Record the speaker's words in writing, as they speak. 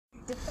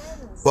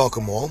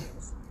Welcome all.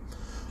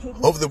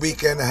 Over the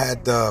weekend I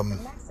had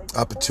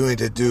opportunity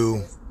to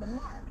do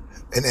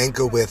an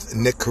anchor with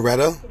Nick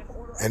Coretta,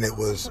 and it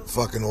was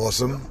fucking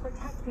awesome.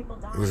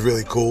 It was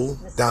really cool,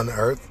 down to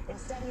earth.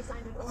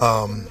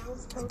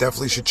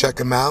 Definitely should check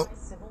him out,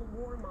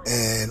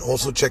 and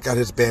also check out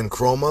his band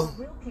Chroma.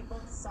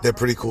 They're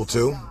pretty cool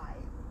too,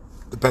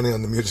 depending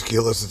on the music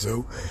you listen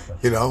to.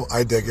 You know,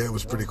 I dig it. It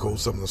was pretty cool,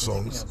 some of the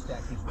songs.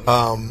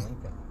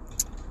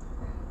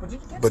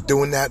 But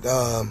doing that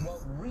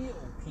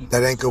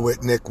anchor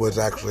with Nick was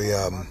actually,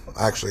 I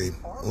actually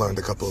learned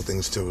a couple of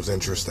things too. It was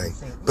interesting.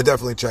 But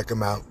definitely check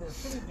him out.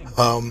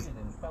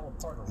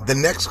 The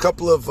next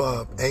couple of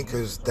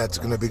anchors that's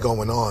going to be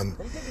going on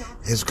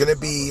is going to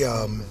be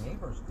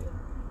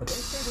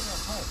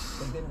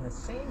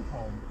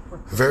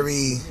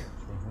very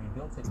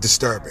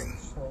disturbing.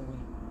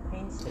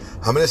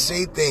 I'm going to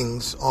say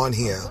things on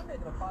here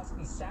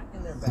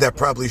that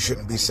probably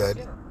shouldn't be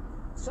said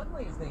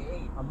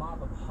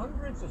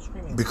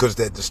because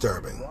they're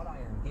disturbing.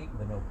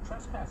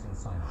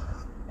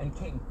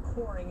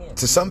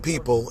 To some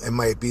people, it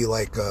might be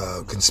like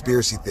a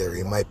conspiracy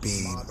theory. It might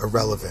be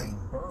irrelevant,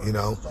 you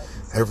know?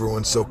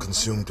 Everyone's so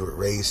consumed with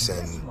race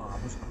and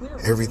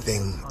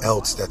everything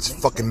else that's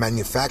fucking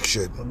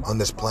manufactured on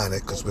this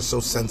planet because we're so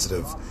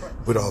sensitive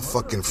with our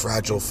fucking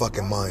fragile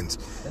fucking minds.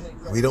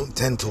 We don't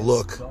tend to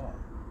look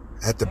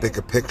at the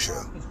bigger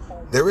picture.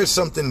 There is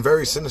something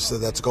very sinister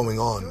that's going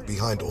on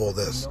behind all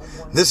this.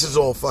 This is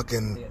all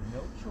fucking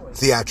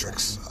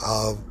theatrics.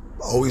 I'll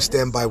always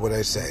stand by what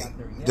I say.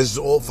 This is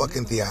all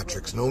fucking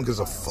theatrics. No one gives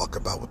a fuck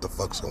about what the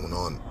fuck's going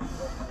on.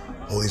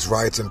 All these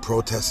riots and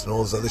protests and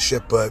all this other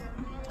shit, but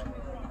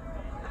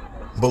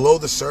below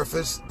the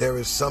surface, there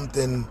is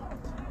something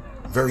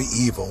very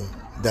evil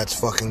that's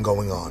fucking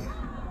going on.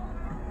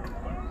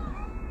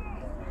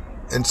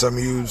 And some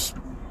of you's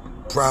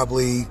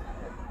probably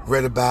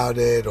read about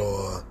it,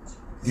 or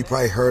you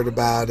probably heard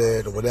about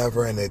it, or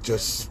whatever, and it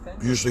just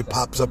usually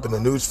pops up in the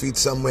news feed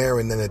somewhere,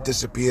 and then it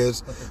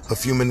disappears a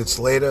few minutes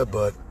later,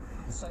 but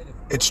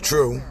it's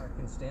true.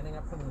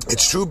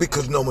 It's true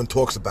because no one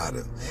talks about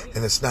it,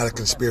 and it's not a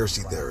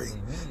conspiracy theory,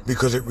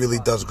 because it really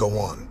does go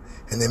on,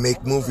 and they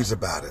make movies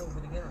about it,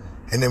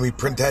 and then we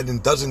pretend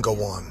it doesn't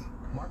go on,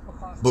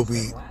 but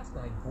we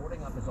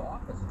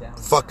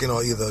fucking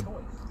are either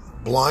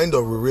blind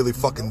or we're really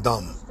fucking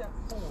dumb.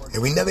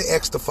 And we never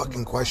ask the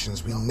fucking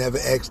questions. We never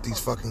ask these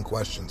fucking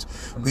questions.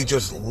 We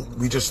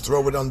just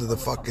throw it under the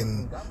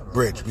fucking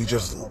bridge. We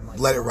just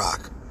let it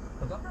rock.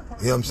 You know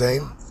what I'm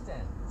saying?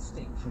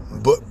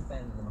 But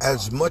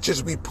as much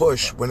as we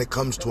push when it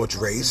comes towards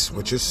race,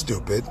 which is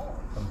stupid,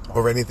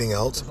 or anything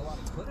else,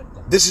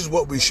 this is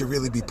what we should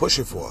really be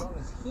pushing for.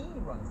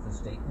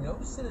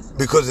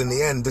 Because in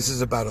the end, this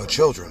is about our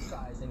children.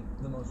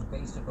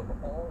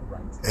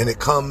 And it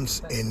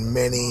comes in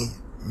many,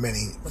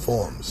 many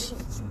forms.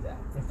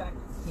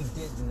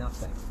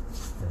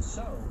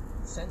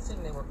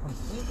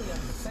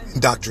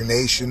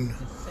 Indoctrination,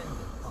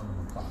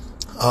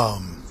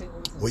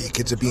 what your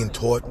kids are being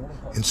taught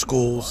in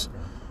schools,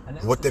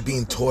 what they're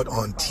being taught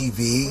on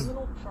TV,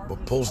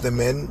 what pulls them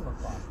in,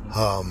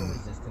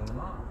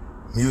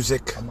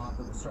 music,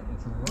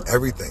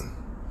 everything.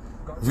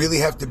 Really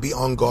have to be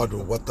on guard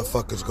with what the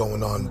fuck is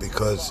going on,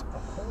 because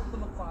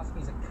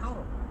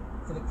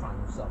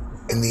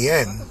in the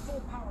end,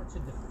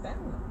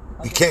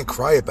 we can't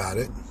cry about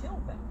it,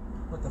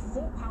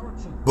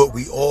 but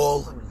we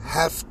all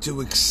have to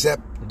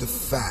accept the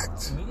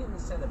fact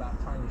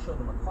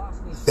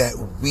that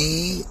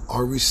we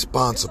are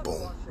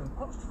responsible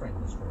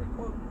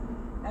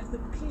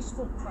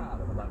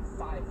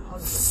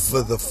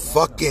for the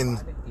fucking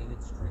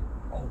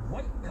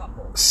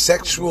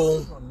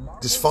sexual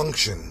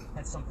dysfunction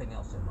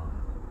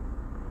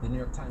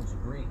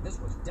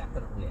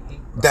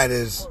that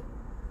is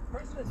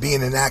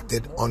being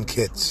enacted on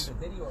kids.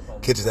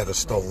 Kids that are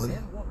stolen,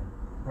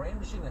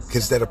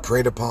 kids that are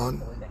preyed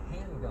upon.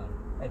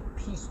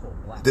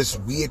 This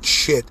weird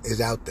shit is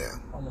out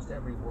there.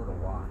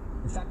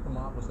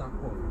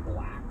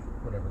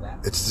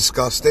 It's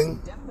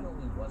disgusting.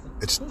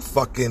 It's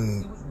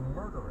fucking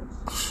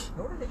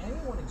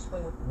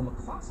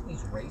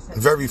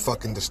very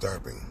fucking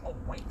disturbing.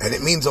 And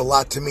it means a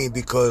lot to me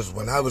because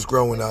when I was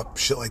growing up,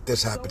 shit like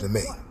this happened to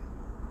me.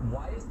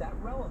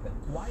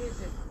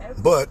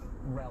 But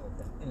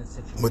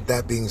with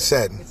that being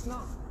said,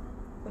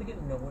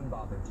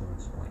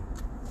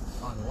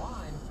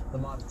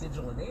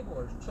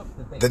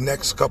 the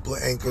next couple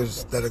of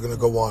anchors that are going to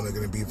go on are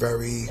going to be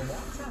very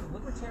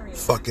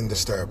fucking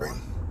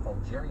disturbing.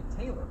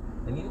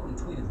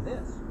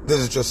 This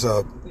is just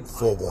a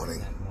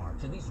forewarning.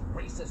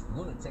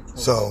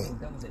 So,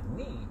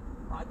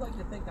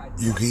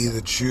 you can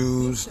either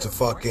choose to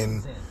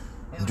fucking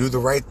do the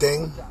right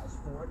thing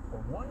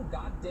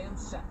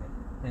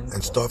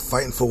and start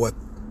fighting for what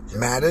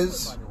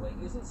matters,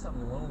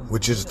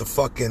 which is the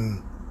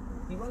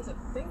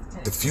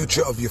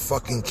future of your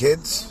fucking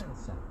kids,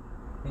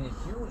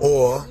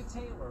 or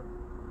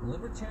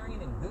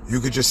you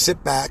could just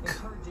sit back,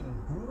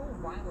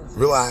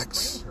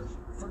 relax,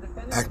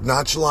 Act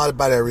nonchalant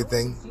about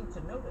everything.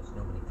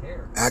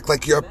 Act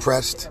like you're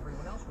oppressed.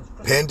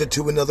 Pander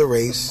to another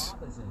race.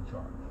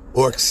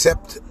 Or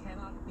accept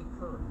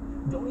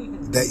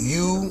that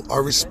you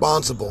are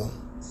responsible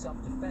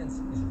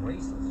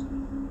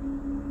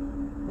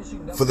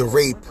for the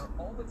rape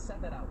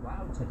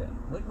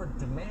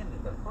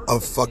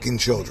of fucking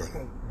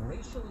children.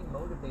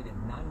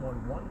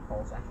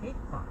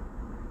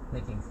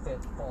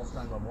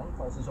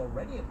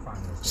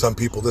 Some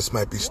people, this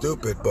might be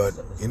stupid, but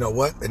you know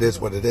what? It is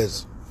what it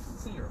is.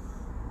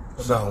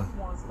 So,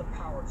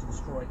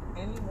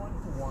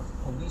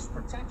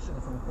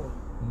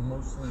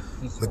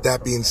 with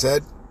that being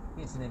said,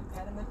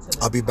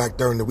 I'll be back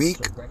during the week.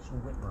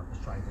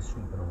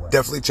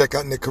 Definitely check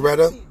out Nick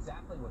Coretta.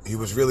 He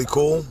was really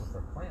cool.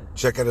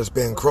 Check out his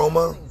band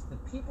Chroma.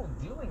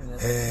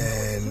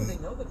 And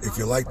if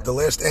you like the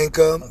last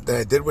anchor that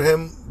I did with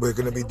him, we're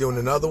going to be doing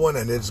another one,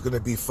 and it's going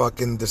to be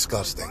fucking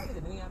disgusting.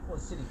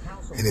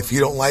 And if you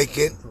don't like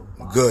it,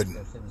 good.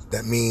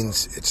 That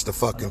means it's the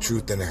fucking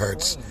truth and it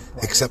hurts.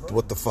 Accept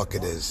what the fuck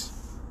it is.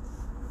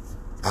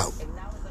 Out.